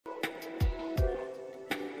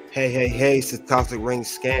Hey, it's the Toxic Ring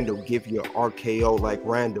Scandal. Give you an RKO like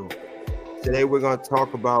Randall. Today we're going to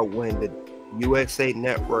talk about when the USA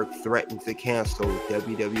Network threatened to cancel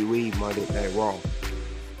WWE Monday Night Raw.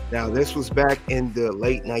 Now, this was back in the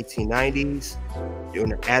late 1990s, during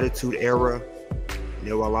the Attitude Era.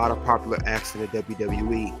 There were a lot of popular acts in the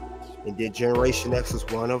WWE, and Generation X was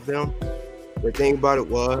one of them. The thing about it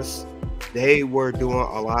was, they were doing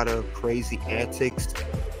a lot of crazy antics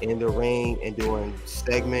in the ring and doing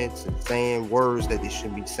segments and saying words that they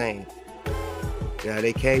shouldn't be saying. Now,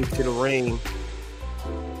 they came to the ring.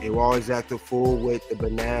 They were always acting fool with the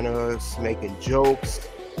bananas, making jokes.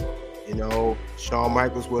 You know, Shawn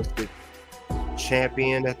Michaels was the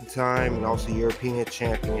champion at the time and also European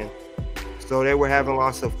champion. So they were having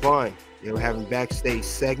lots of fun. They were having backstage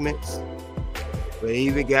segments. But it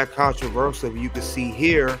even got controversial. You can see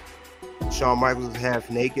here, Shawn Michaels is half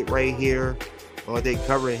naked right here. Only thing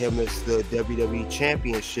covering him is the WWE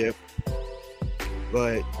Championship.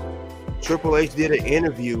 But Triple H did an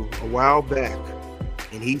interview a while back,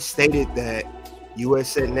 and he stated that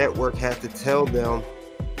USA Network had to tell them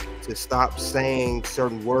to stop saying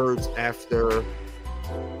certain words after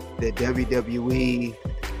the WWE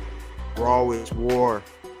Raw is War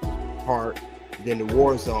part, then the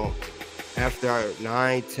War Zone, after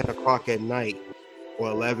 9, 10 o'clock at night, or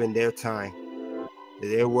 11 their time.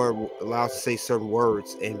 They were allowed to say certain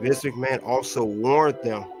words, and Vince McMahon also warned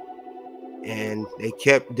them, and they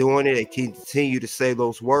kept doing it. They continued to say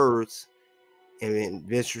those words, and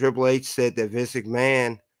Triple H said that Vince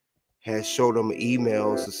McMahon had showed them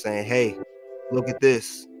emails of saying, "Hey, look at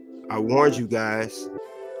this. I warned you guys,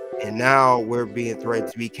 and now we're being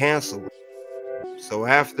threatened to be canceled." So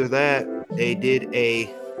after that, they did a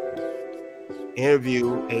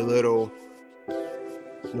interview, a little,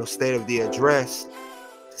 state of the address,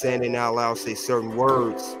 saying they're not allowed to say certain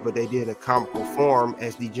words, but they did in a comical form,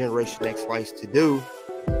 as the Generation X likes to do.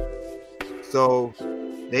 So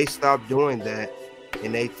they stopped doing that,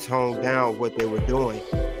 and they toned down what they were doing,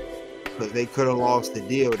 because they could have lost the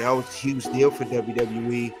deal. That was a huge deal for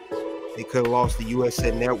WWE. They could have lost the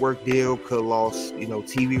USA Network deal, could have lost,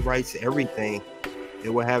 TV rights, everything. They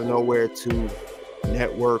would have nowhere to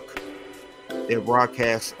network their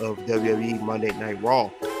broadcast of WWE Monday Night Raw.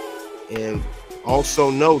 And also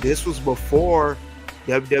know, this was before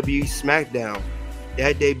WWE SmackDown.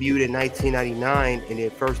 That debuted in 1999, and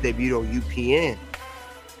it first debuted on UPN.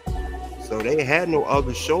 So they had no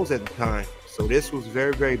other shows at the time. So this was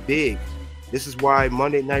very, very big. This is why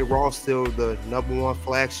Monday Night Raw is still the #1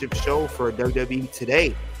 flagship show for WWE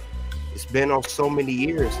today. It's been on so many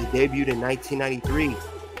years. It debuted in 1993.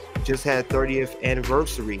 Just had 30th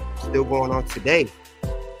anniversary. Still going on today.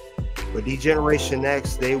 But Generation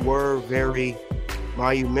X, they were very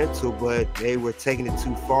monumental, but they were taking it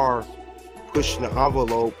too far, pushing the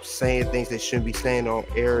envelope, saying things they shouldn't be saying on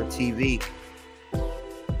air TV.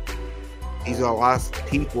 These are lots of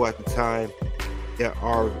people at the time that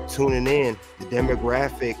are tuning in. The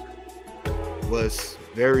demographic was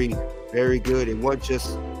very, very good. It wasn't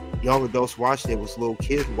just young adults watching it, was little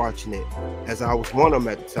kids watching it, as I was one of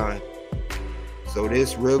them at the time. So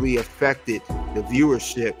this really affected the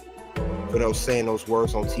viewership for those saying those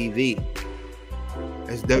words on TV.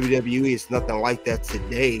 As WWE, it's nothing like that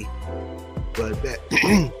today, but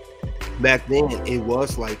back then it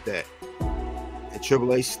was like that. And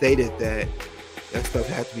Triple H stated that stuff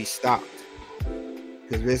had to be stopped,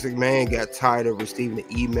 because Vince McMahon got tired of receiving the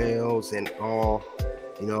emails and all,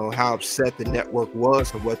 how upset the network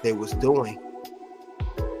was and what they was doing.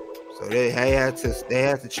 So they had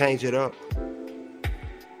to change it up.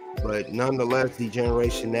 But nonetheless, the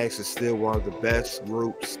Generation X is still one of the best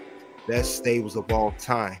groups, best stables of all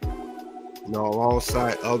time.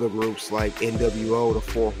 Alongside other groups like NWO, the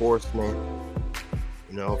Four Horsemen,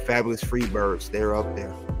 Fabulous Freebirds, they're up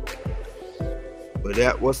there. But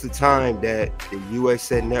that was the time that the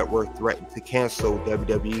USA Network threatened to cancel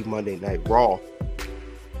WWE Monday Night Raw.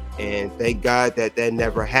 And thank God that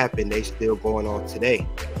never happened. They still going on today.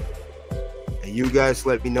 And you guys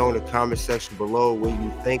let me know in the comment section below what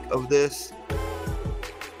you think of this.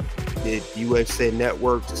 Did USA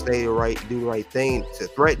Network to do the right thing to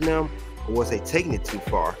threaten them, or was they taking it too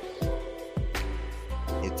far?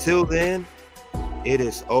 Until then, it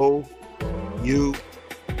is OUT.